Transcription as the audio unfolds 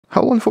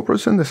Hello wonderful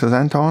person, this is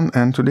Anton,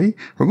 and today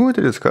we're going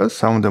to discuss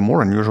some of the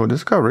more unusual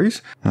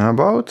discoveries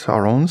about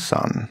our own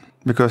sun.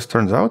 Because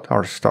turns out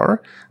our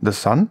star, the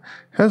sun,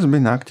 has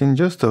been acting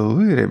just a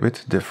little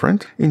bit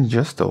different in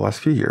just the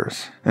last few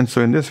years. And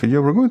so in this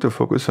video we're going to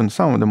focus on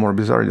some of the more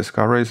bizarre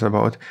discoveries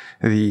about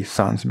the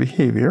sun's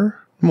behavior,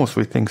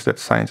 mostly things that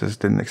scientists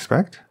didn't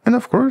expect, and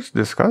of course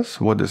discuss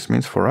what this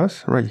means for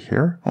us right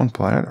here on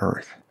planet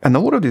Earth. And a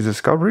lot of these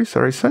discoveries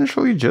are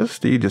essentially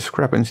just the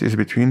discrepancies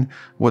between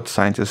what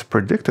scientists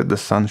predicted the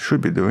sun should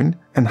be doing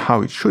and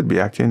how it should be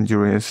acting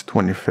during its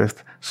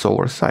 25th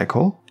solar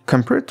cycle,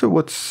 compared to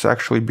what's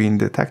actually being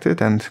detected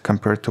and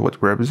compared to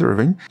what we're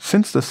observing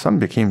since the sun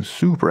became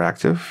super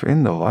active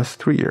in the last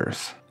 3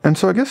 years. And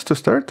so I guess to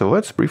start,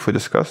 let's briefly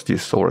discuss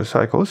these solar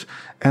cycles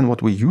and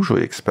what we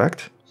usually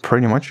expect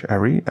pretty much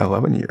every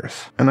 11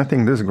 years. And I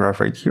think this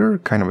graph right here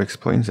kind of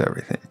explains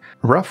everything.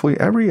 Roughly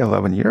every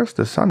 11 years,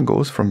 the sun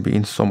goes from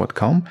being somewhat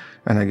calm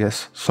and I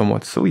guess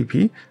somewhat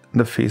sleepy,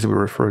 the phase we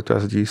refer to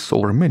as the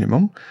solar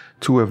minimum,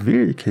 to a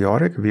very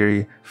chaotic,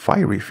 very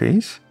fiery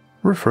phase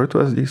referred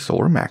to as the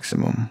solar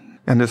maximum.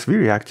 And this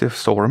very active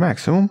solar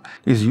maximum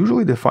is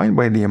usually defined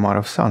by the amount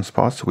of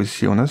sunspots we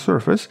see on the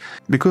surface,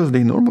 because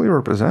they normally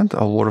represent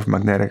a lot of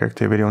magnetic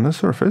activity on the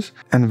surface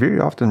and very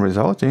often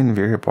result in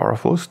very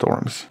powerful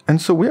storms.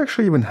 And so we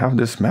actually even have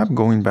this map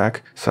going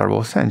back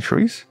several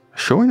centuries,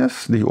 showing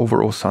us the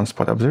overall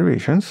sunspot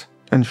observations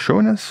and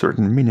showing us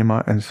certain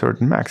minima and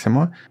certain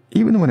maxima,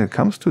 even when it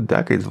comes to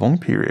decades-long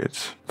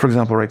periods. For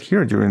example, right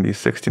here during the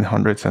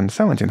 1600s and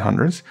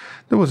 1700s,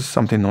 there was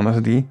something known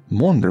as the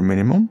Maunder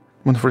minimum,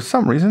 when for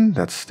some reason,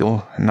 that's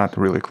still not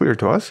really clear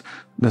to us,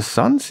 the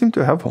sun seemed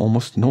to have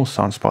almost no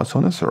sunspots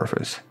on the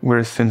surface,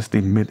 whereas since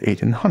the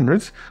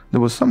mid-1800s, there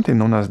was something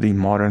known as the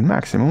Modern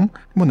maximum,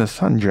 when the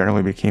sun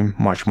generally became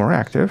much more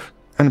active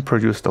and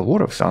produced a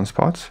lot of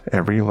sunspots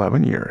every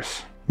 11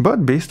 years.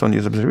 But based on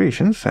these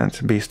observations, and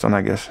based on,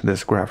 I guess,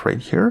 this graph right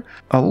here,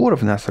 a lot of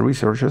NASA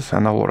researchers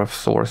and a lot of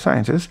solar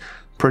scientists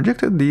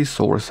predicted the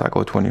solar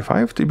cycle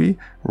 25 to be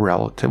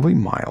relatively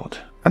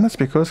mild. And that's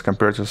because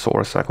compared to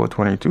solar cycle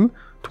 22,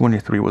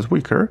 23 was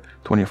weaker,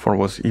 24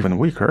 was even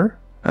weaker,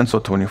 and so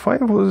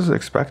 25 was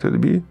expected to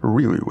be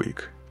really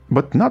weak.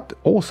 But not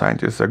all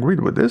scientists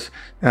agreed with this,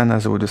 and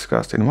as we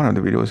discussed in one of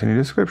the videos in the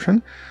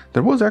description,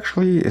 there was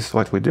actually a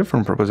slightly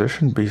different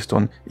proposition based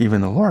on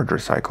even larger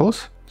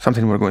cycles,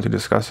 something we're going to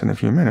discuss in a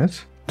few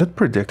minutes, that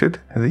predicted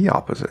the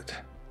opposite.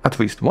 At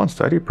least one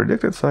study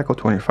predicted cycle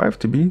 25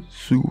 to be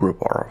super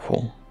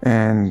powerful.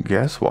 And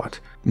guess what?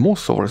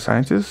 Most solar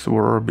scientists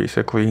were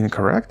basically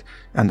incorrect,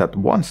 and that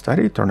one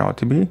study turned out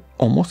to be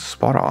almost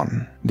spot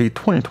on. The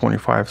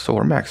 2025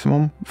 solar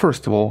maximum,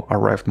 first of all,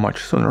 arrived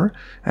much sooner,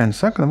 and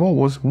second of all,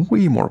 was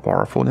way more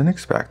powerful than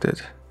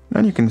expected.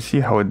 And you can see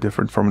how it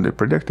differed from the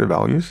predicted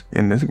values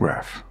in this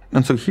graph.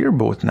 And so here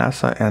both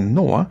NASA and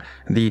NOAA,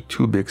 the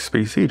two big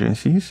space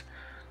agencies,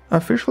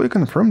 officially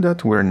confirmed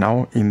that we're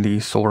now in the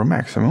solar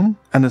maximum,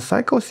 and the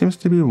cycle seems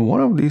to be one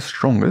of the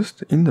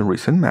strongest in the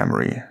recent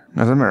memory.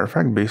 As a matter of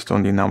fact, based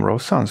on the number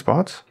of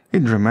sunspots,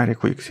 it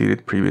dramatically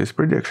exceeded previous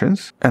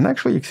predictions and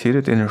actually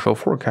exceeded initial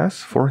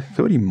forecasts for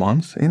 30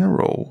 months in a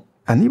row.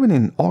 And even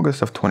in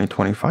August of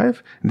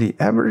 2025, the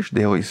average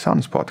daily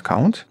sunspot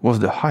count was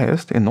the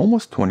highest in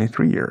almost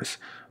 23 years,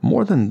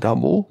 more than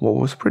double what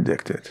was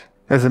predicted.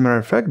 As a matter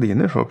of fact, the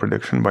initial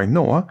prediction by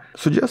NOAA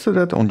suggested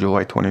that on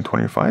July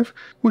 2025,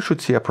 we should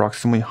see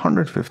approximately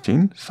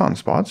 115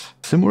 sunspots,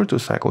 similar to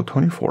cycle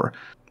 24,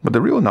 but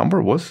the real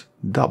number was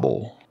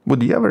double, with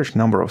the average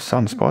number of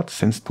sunspots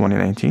since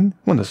 2019,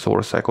 when the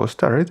solar cycle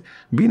started,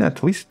 being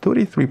at least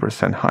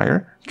 33%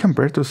 higher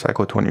compared to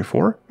cycle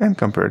 24 and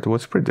compared to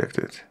what's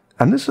predicted.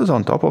 And this is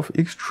on top of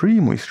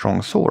extremely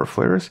strong solar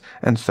flares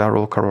and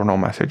several coronal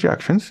mass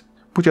ejections,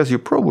 which, as you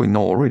probably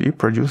know already,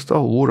 produced a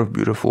lot of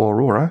beautiful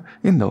aurora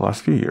in the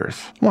last few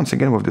years. Once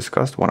again, we've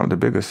discussed one of the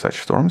biggest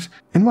such storms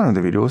in one of the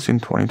videos in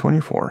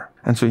 2024.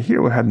 And so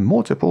here we had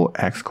multiple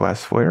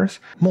X-class flares,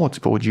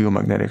 multiple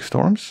geomagnetic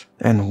storms,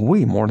 and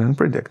way more than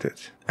predicted.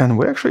 And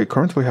we actually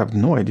currently have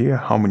no idea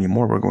how many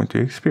more we're going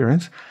to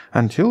experience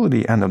until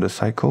the end of the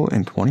cycle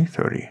in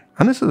 2030.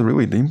 And this is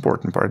really the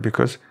important part,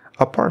 because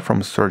apart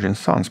from surging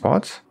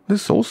sunspots,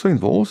 this also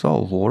involves a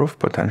lot of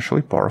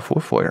potentially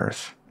powerful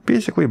flares.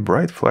 Basically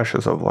bright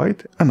flashes of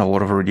light and a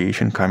lot of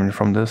radiation coming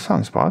from the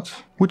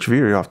sunspots, which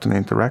very often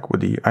interact with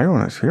the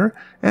ionosphere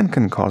and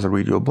can cause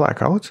radio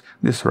blackouts,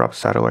 disrupt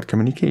satellite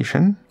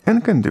communication,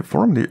 and can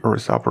deform the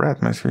Earth's upper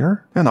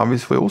atmosphere, and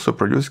obviously also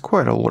produce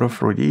quite a lot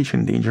of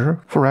radiation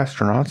danger for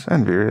astronauts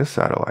and various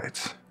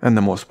satellites. And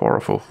the most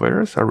powerful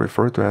flares are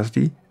referred to as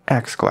the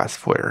X-class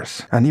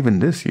flares, and even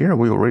this year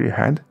we already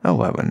had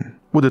 11.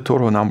 With the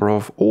total number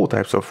of all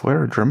types of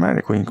flare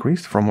dramatically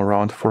increased from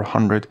around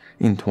 400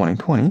 in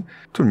 2020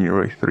 to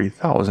nearly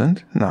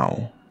 3,000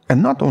 now.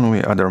 And not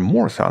only are there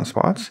more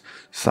sunspots,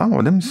 some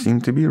of them seem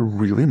to be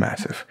really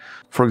massive.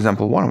 For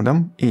example, one of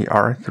them,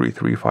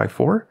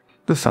 AR3354,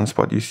 the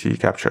sunspot you see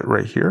captured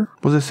right here,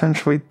 was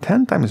essentially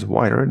 10 times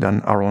wider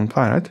than our own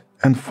planet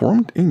and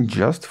formed in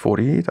just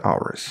 48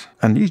 hours.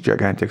 And these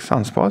gigantic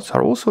sunspots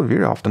are also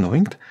very often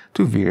linked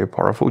to very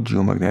powerful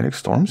geomagnetic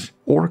storms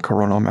or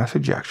coronal mass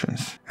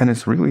ejections. And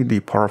it's really the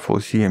powerful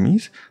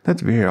CMEs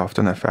that very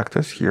often affect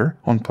us here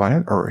on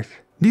planet Earth.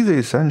 These are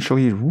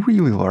essentially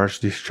really large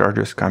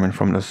discharges coming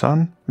from the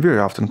sun, very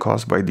often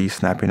caused by the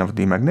snapping of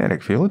the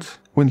magnetic fields,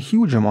 when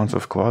huge amounts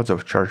of clouds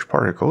of charged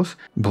particles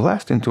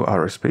blast into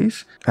outer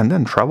space and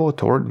then travel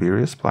toward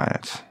various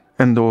planets.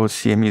 And though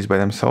CMEs by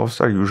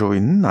themselves are usually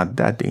not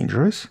that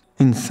dangerous,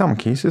 in some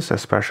cases,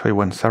 especially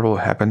when several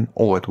happen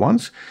all at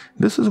once,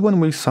 this is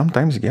when we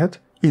sometimes get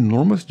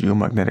enormous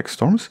geomagnetic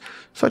storms,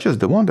 such as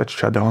the one that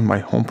shut down my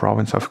home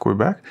province of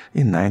Quebec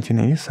in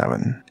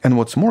 1987. And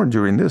what's more,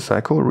 during this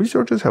cycle,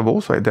 researchers have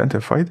also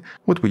identified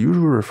what we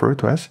usually refer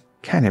to as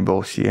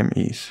cannibal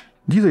CMEs.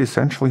 These are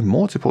essentially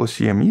multiple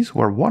CMEs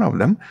where one of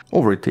them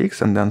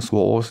overtakes and then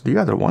swallows the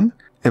other one,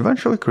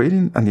 eventually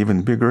creating an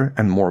even bigger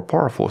and more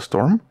powerful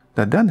storm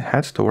that then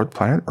heads toward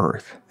planet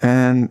Earth.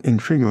 And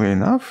intriguingly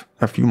enough,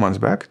 a few months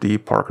back, the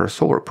Parker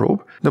Solar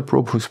Probe, the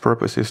probe whose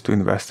purpose is to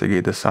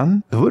investigate the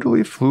sun,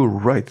 literally flew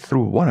right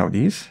through one of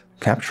these,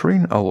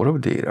 capturing a lot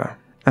of data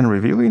and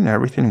revealing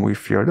everything we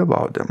feared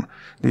about them.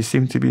 They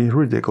seem to be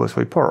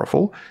ridiculously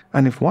powerful,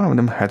 and if one of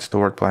them heads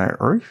toward planet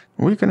Earth,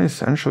 we can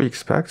essentially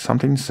expect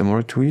something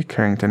similar to a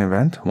Carrington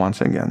event once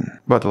again.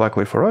 But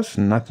luckily for us,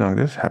 nothing like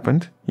this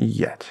happened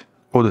yet.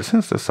 Although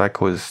since the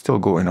cycle is still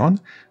going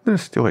on,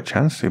 there's still a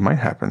chance it might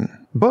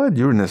happen. But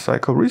during this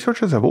cycle,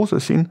 researchers have also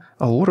seen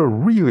a lot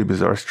of really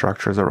bizarre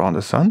structures around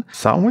the sun,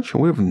 some which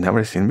we've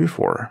never seen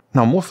before.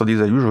 Now, most of these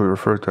are usually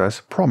referred to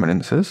as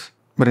prominences,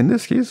 but in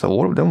this case, a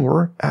lot of them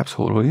were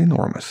absolutely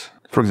enormous.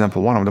 For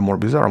example, one of the more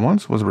bizarre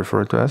ones was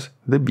referred to as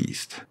the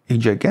Beast, a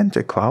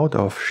gigantic cloud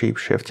of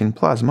shape-shifting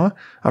plasma,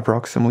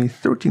 approximately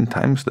 13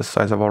 times the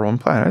size of our own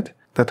planet,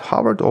 that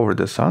hovered over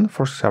the sun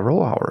for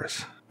several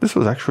hours. This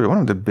was actually one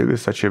of the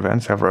biggest such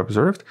events ever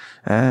observed,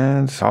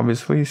 and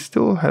obviously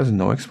still has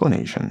no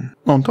explanation.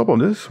 On top of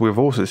this, we've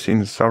also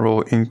seen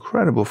several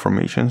incredible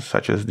formations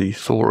such as the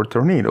solar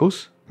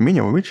tornadoes, many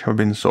of which have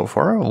been so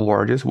far the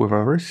largest we've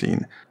ever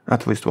seen.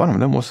 At least one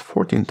of them was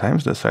 14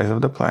 times the size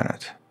of the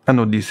planet. And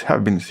though these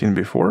have been seen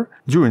before,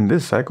 during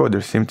this cycle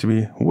there seem to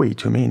be way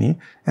too many,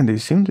 and they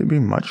seem to be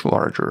much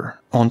larger.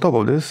 On top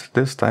of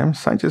this time,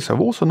 scientists have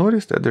also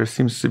noticed that there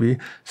seems to be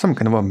some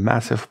kind of a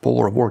massive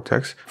polar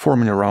vortex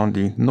forming around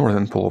the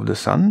northern pole of the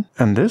sun,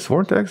 and this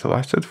vortex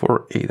lasted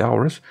for 8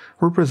 hours,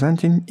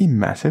 representing a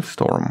massive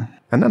storm.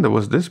 And then there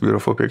was this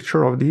beautiful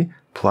picture of the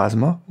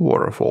plasma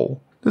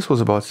waterfall. This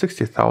was about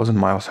 60,000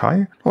 miles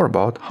high, or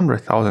about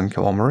 100,000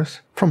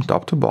 kilometers, from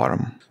top to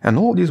bottom. And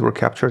all these were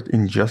captured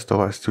in just the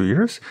last 2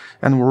 years,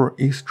 and were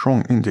a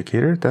strong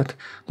indicator that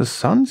the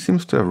sun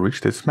seems to have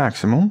reached its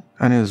maximum,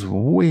 and is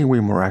way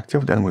more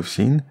active than we've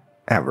seen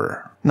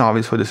ever. Now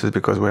obviously this is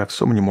because we have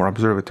so many more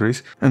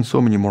observatories and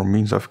so many more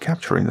means of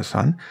capturing the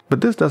sun,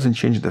 but this doesn't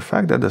change the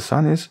fact that the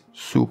sun is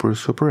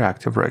super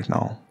active right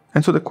now.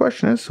 And so the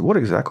question is, what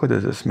exactly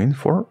does this mean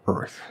for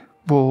Earth?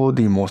 Well,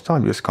 the most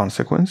obvious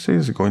consequence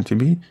is going to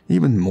be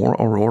even more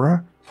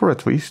aurora for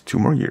at least 2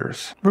 more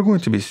years. We're going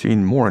to be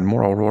seeing more and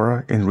more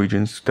aurora in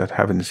regions that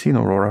haven't seen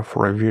aurora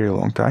for a very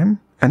long time,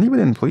 and even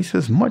in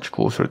places much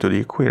closer to the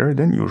equator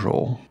than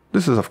usual.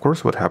 This is of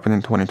course what happened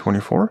in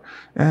 2024,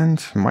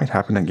 and might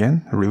happen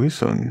again really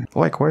soon.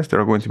 Likewise,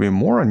 there are going to be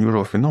more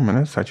unusual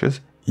phenomena such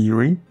as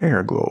eerie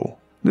air glow.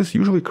 This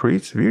usually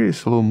creates very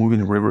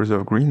slow-moving rivers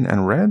of green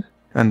and red,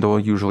 and though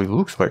it usually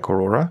looks like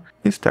aurora,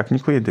 it's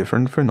technically a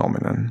different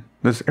phenomenon.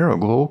 This air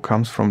glow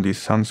comes from the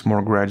sun's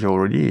more gradual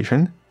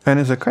radiation, and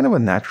is a kind of a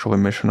natural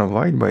emission of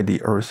light by the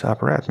Earth's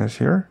upper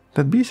atmosphere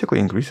that basically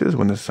increases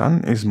when the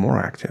sun is more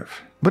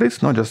active. But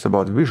it's not just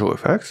about visual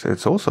effects,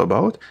 it's also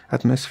about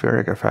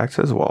atmospheric effects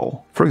as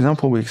well. For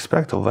example, we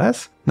expect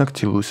less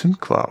noctilucent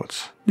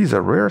clouds. These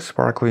are rare,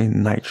 sparkly,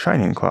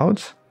 night-shining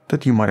clouds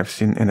that you might have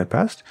seen in the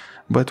past,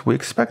 but we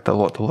expect a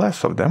lot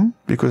less of them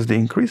because the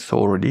increased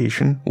solar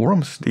radiation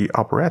warms the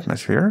upper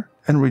atmosphere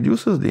and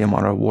reduces the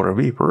amount of water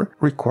vapor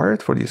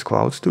required for these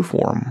clouds to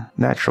form.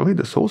 Naturally,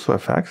 this also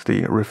affects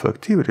the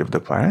reflectivity of the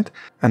planet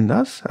and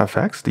thus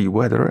affects the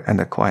weather and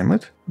the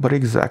climate, but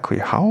exactly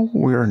how,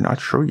 we are not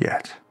sure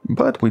yet.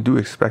 But we do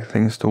expect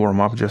things to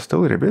warm up just a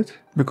little bit,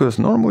 because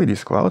normally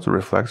these clouds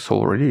reflect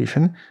solar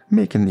radiation,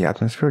 making the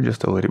atmosphere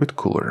just a little bit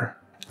cooler.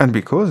 And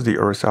because the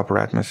Earth's upper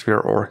atmosphere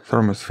or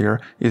thermosphere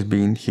is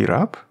being heated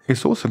up,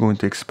 it's also going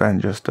to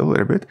expand just a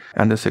little bit,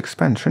 and this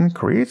expansion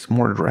creates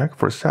more drag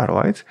for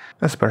satellites,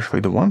 especially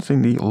the ones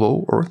in the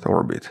low Earth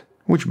orbit,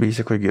 which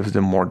basically gives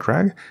them more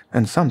drag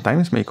and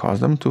sometimes may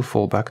cause them to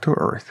fall back to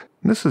Earth.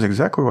 This is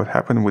exactly what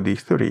happened with the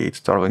 38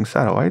 Starlink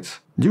satellites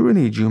during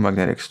a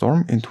geomagnetic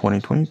storm in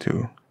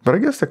 2022. But I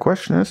guess the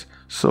question is,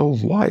 so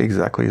why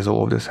exactly is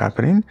all of this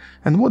happening,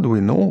 and what do we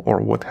know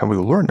or what have we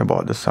learned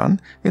about the sun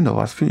in the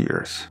last few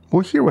years? Well,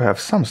 here we have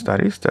some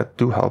studies that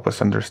do help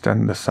us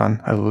understand the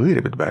sun a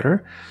little bit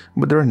better,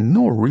 but there are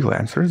no real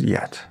answers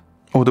yet.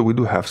 Although we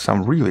do have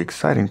some really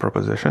exciting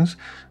propositions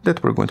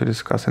that we're going to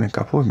discuss in a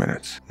couple of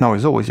minutes. Now,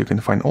 as always, you can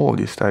find all of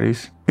these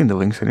studies in the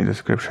links in the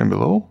description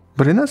below.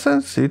 But in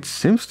essence, it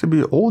seems to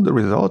be all the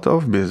result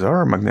of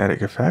bizarre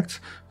magnetic effects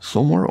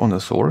somewhere on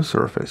the solar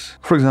surface.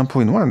 For example,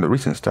 in one of the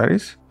recent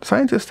studies,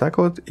 scientists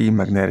tackled a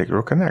magnetic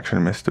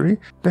reconnection mystery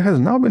that has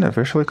now been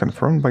officially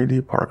confirmed by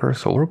the Parker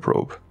Solar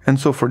Probe. And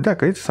so for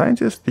decades,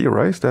 scientists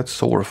theorized that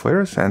solar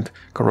flares and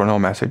coronal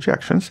mass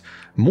ejections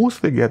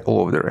mostly get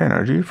all of their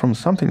energy from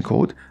something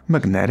called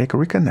magnetic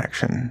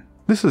reconnection.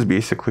 This is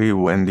basically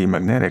when the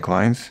magnetic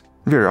lines,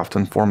 very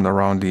often formed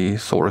around the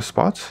solar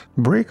spots,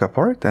 break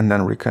apart and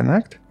then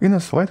reconnect in a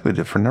slightly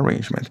different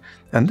arrangement,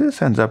 and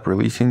this ends up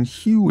releasing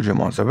huge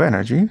amounts of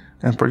energy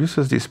and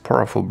produces these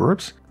powerful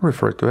bursts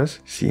referred to as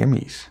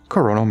CMEs,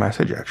 coronal mass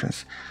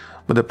ejections.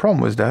 But the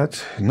problem is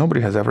that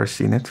nobody has ever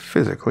seen it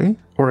physically,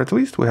 or at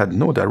least we had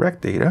no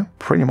direct data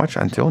pretty much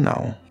until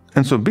now.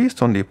 And so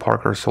based on the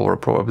Parker Solar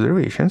Probe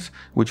observations,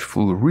 which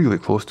flew really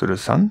close to the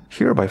Sun,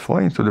 here by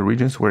flying to the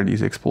regions where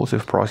these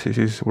explosive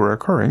processes were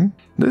occurring,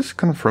 this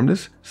confirmed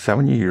this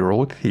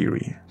 70-year-old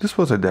theory. This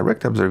was a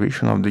direct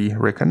observation of the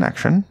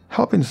reconnection,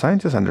 helping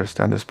scientists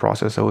understand this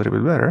process a little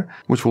bit better,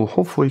 which will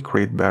hopefully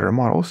create better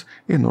models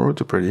in order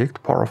to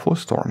predict powerful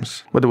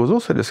storms. But there was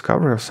also a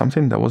discovery of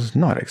something that was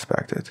not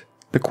expected.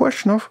 The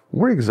question of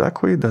where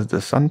exactly does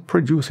the Sun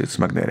produce its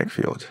magnetic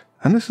field?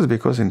 And this is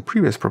because in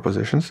previous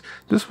propositions,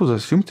 this was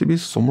assumed to be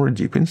somewhere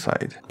deep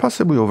inside,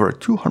 possibly over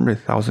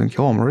 200,000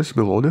 kilometers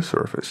below the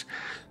surface.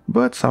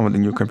 But some of the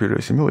new computer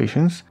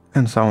simulations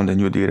and some of the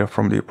new data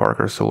from the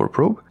Parker Solar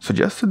Probe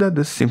suggested that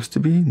this seems to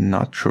be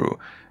not true.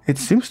 It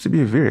seems to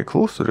be very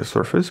close to the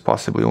surface,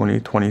 possibly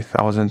only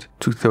 20,000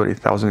 to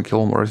 30,000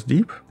 kilometers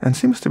deep, and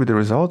seems to be the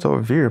result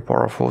of very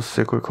powerful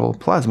cyclical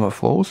plasma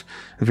flows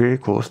very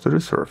close to the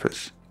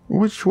surface,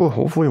 which will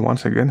hopefully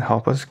once again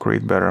help us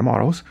create better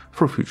models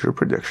for future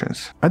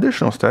predictions.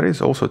 Additional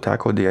studies also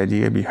tackle the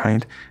idea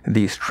behind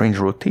the strange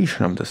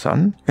rotation of the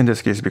Sun, in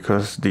this case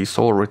because the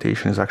solar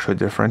rotation is actually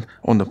different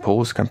on the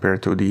poles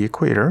compared to the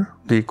equator.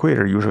 The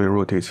equator usually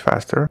rotates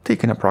faster,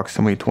 taking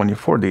approximately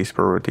 24 days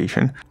per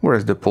rotation,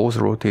 whereas the poles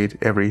rotate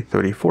every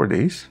 34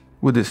 days.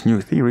 With this new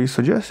theory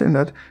suggesting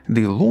that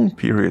the long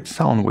period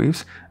sound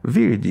waves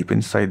very deep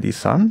inside the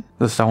Sun,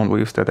 the sound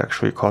waves that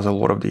actually cause a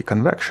lot of the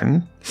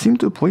convection, seem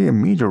to play a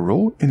major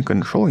role in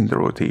controlling the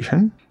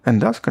rotation,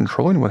 and thus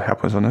controlling what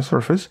happens on the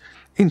surface,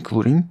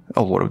 including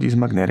a lot of these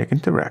magnetic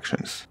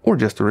interactions. Or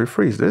just to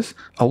rephrase this,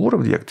 a lot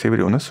of the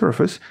activity on the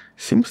surface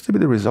seems to be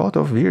the result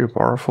of very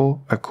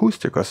powerful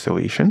acoustic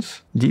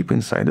oscillations deep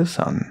inside the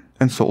Sun.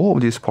 And so all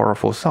of these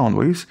powerful sound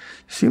waves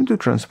seem to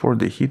transport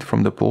the heat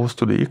from the poles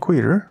to the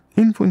equator,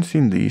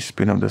 influencing the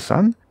spin of the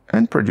Sun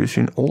and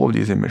producing all of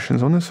these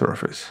emissions on the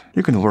surface.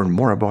 You can learn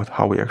more about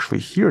how we actually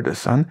hear the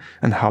Sun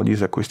and how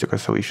these acoustic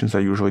oscillations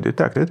are usually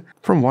detected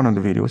from one of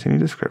the videos in the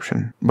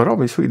description. But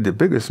obviously the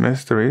biggest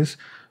mystery is,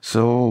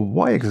 so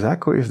why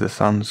exactly is the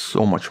Sun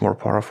so much more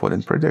powerful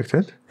than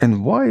predicted?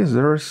 And why is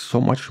there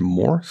so much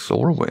more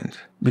solar wind?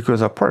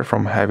 Because apart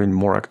from having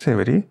more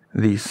activity,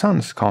 the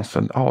Sun's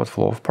constant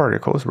outflow of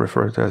particles,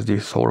 referred to as the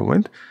solar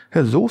wind,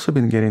 has also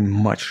been getting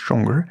much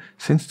stronger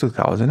since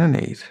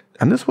 2008.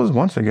 And this was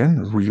once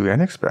again really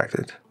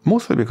unexpected.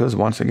 Mostly because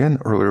once again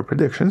earlier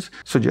predictions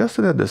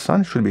suggested that the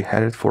Sun should be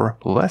headed for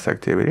less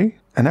activity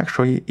and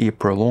actually a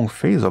prolonged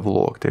phase of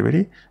low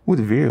activity with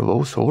very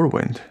low solar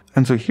wind.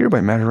 And so here,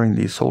 by measuring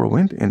the solar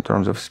wind in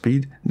terms of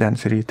speed,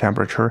 density,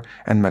 temperature,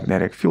 and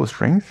magnetic field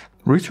strength,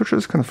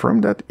 researchers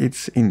confirmed that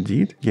it's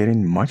indeed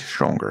getting much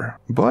stronger.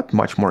 But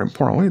much more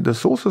importantly,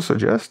 this also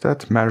suggests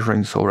that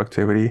measuring solar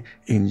activity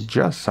in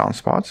just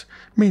sunspots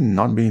may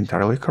not be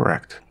entirely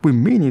correct. We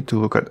may need to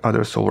look at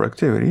other solar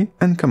activity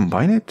and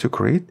combine it to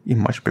create a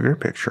much bigger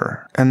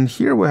picture. And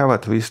here we have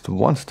at least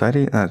one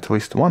study and at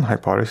least one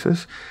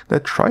hypothesis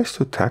that tries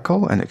to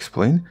tackle and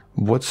explain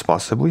what's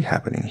possibly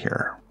happening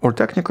here. Or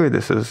technically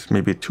this is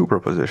maybe two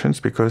propositions,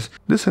 because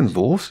this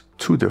involves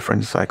two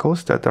different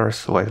cycles that are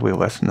slightly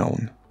less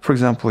known. For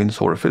example, in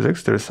solar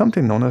physics there is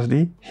something known as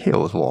the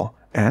Hale's law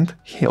and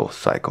Hale's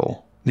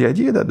cycle. The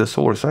idea that the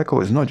solar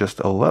cycle is not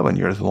just 11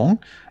 years long,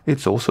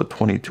 it's also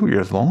 22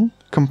 years long,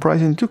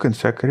 comprising two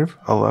consecutive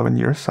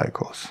 11-year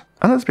cycles.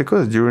 And that's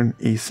because during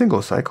a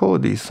single cycle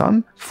the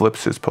Sun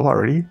flips its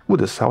polarity,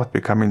 with the south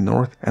becoming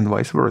north and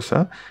vice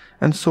versa,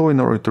 and so in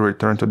order to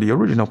return to the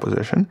original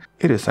position,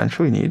 it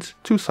essentially needs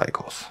two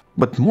cycles.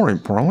 But more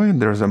importantly,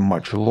 there's a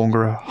much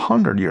longer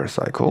 100-year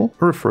cycle,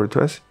 referred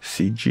to as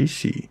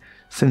CGC,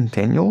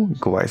 Centennial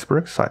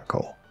Gleisberg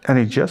Cycle. And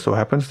it just so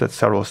happens that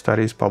several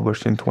studies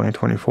published in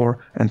 2024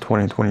 and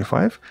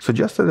 2025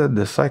 suggested that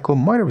the cycle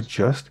might have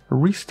just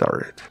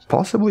restarted,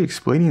 possibly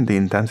explaining the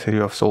intensity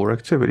of solar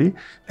activity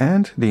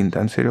and the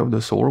intensity of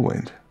the solar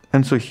wind.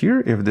 And so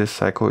here, if this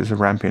cycle is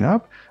ramping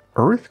up,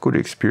 Earth could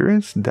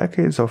experience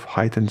decades of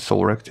heightened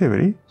solar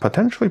activity,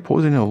 potentially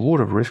posing a lot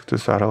of risk to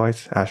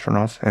satellites,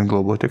 astronauts, and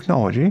global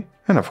technology,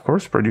 and of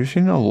course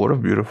producing a lot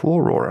of beautiful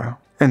aurora.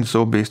 And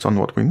so, based on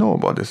what we know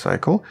about this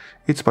cycle,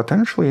 it's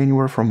potentially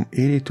anywhere from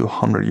 80 to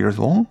 100 years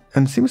long,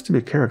 and seems to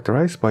be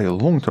characterized by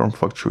long-term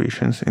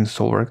fluctuations in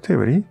solar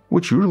activity,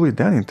 which usually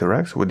then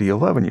interacts with the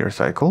 11-year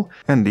cycle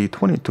and the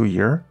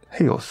 22-year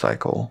Hale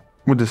cycle.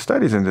 with the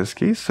studies in this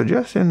case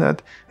suggesting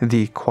that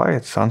the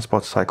quiet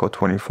sunspot cycle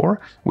 24,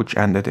 which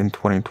ended in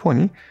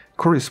 2020,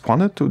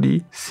 corresponded to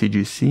the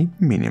CGC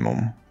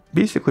minimum,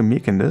 basically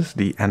making this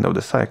the end of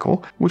the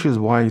cycle, which is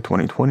why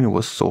 2020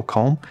 was so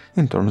calm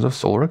in terms of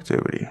solar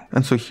activity.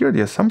 And so here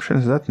the assumption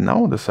is that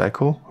now the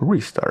cycle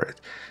restarted.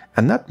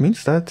 And that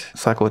means that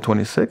cycle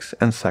 26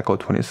 and cycle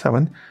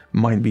 27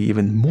 might be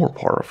even more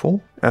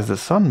powerful, as the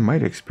sun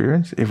might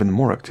experience even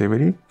more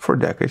activity for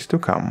decades to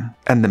come.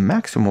 And the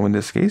maximum in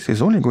this case is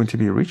only going to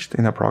be reached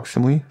in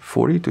approximately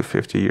 40 to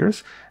 50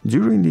 years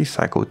during the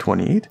cycle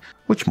 28,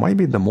 which might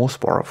be the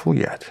most powerful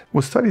yet,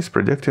 with studies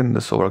predicting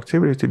the solar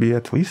activity to be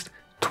at least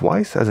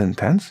twice as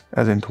intense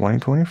as in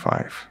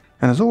 2025.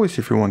 And as always,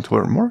 if you want to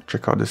learn more,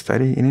 check out the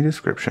study in the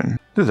description.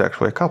 There's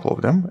actually a couple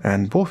of them,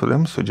 and both of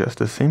them suggest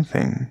the same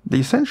thing. They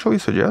essentially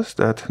suggest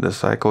that the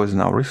cycle is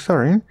now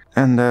restarting,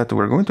 and that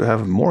we're going to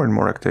have more and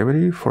more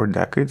activity for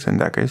decades and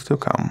decades to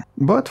come.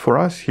 But for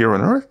us here on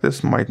Earth,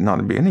 this might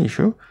not be an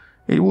issue.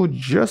 It will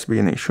just be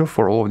an issue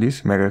for all of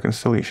these mega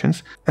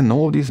constellations and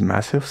all of these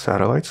massive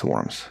satellite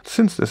swarms.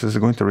 Since this is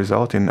going to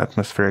result in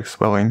atmospheric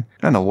swelling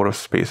and a lot of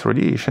space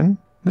radiation,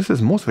 this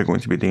is mostly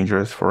going to be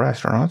dangerous for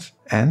astronauts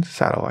and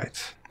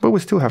satellites. But we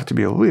still have to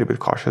be a little bit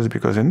cautious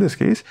because in this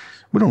case,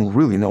 we don't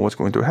really know what's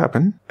going to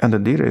happen, and the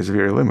data is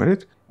very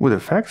limited, with the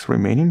facts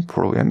remaining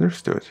poorly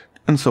understood.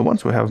 And so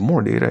once we have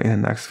more data in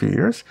the next few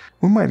years,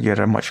 we might get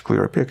a much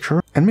clearer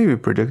picture and maybe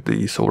predict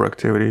the solar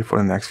activity for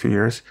the next few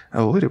years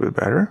a little bit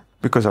better,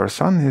 because our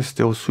sun is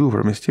still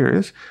super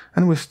mysterious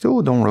and we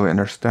still don't really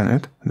understand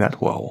it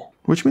that well.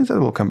 Which means that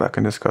we'll come back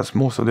and discuss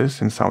most of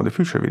this in some of the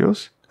future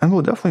videos, and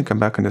we'll definitely come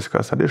back and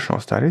discuss additional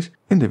studies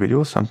in the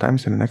videos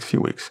sometimes in the next few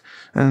weeks.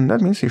 And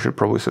that means you should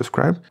probably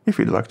subscribe if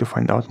you'd like to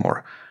find out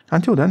more.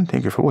 Until then,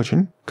 thank you for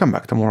watching, come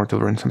back tomorrow to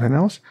learn something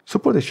else,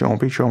 support the channel on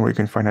Patreon where you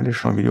can find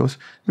additional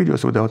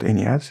videos without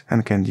any ads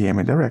and can DM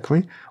me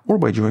directly, or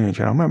by joining a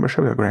channel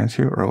membership that grants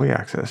you early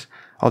access.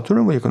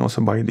 Alternatively, you can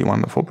also buy the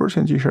Wonderful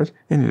Person t-shirt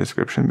in the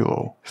description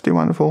below. Stay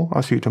wonderful,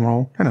 I'll see you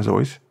tomorrow, and as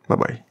always, bye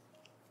bye.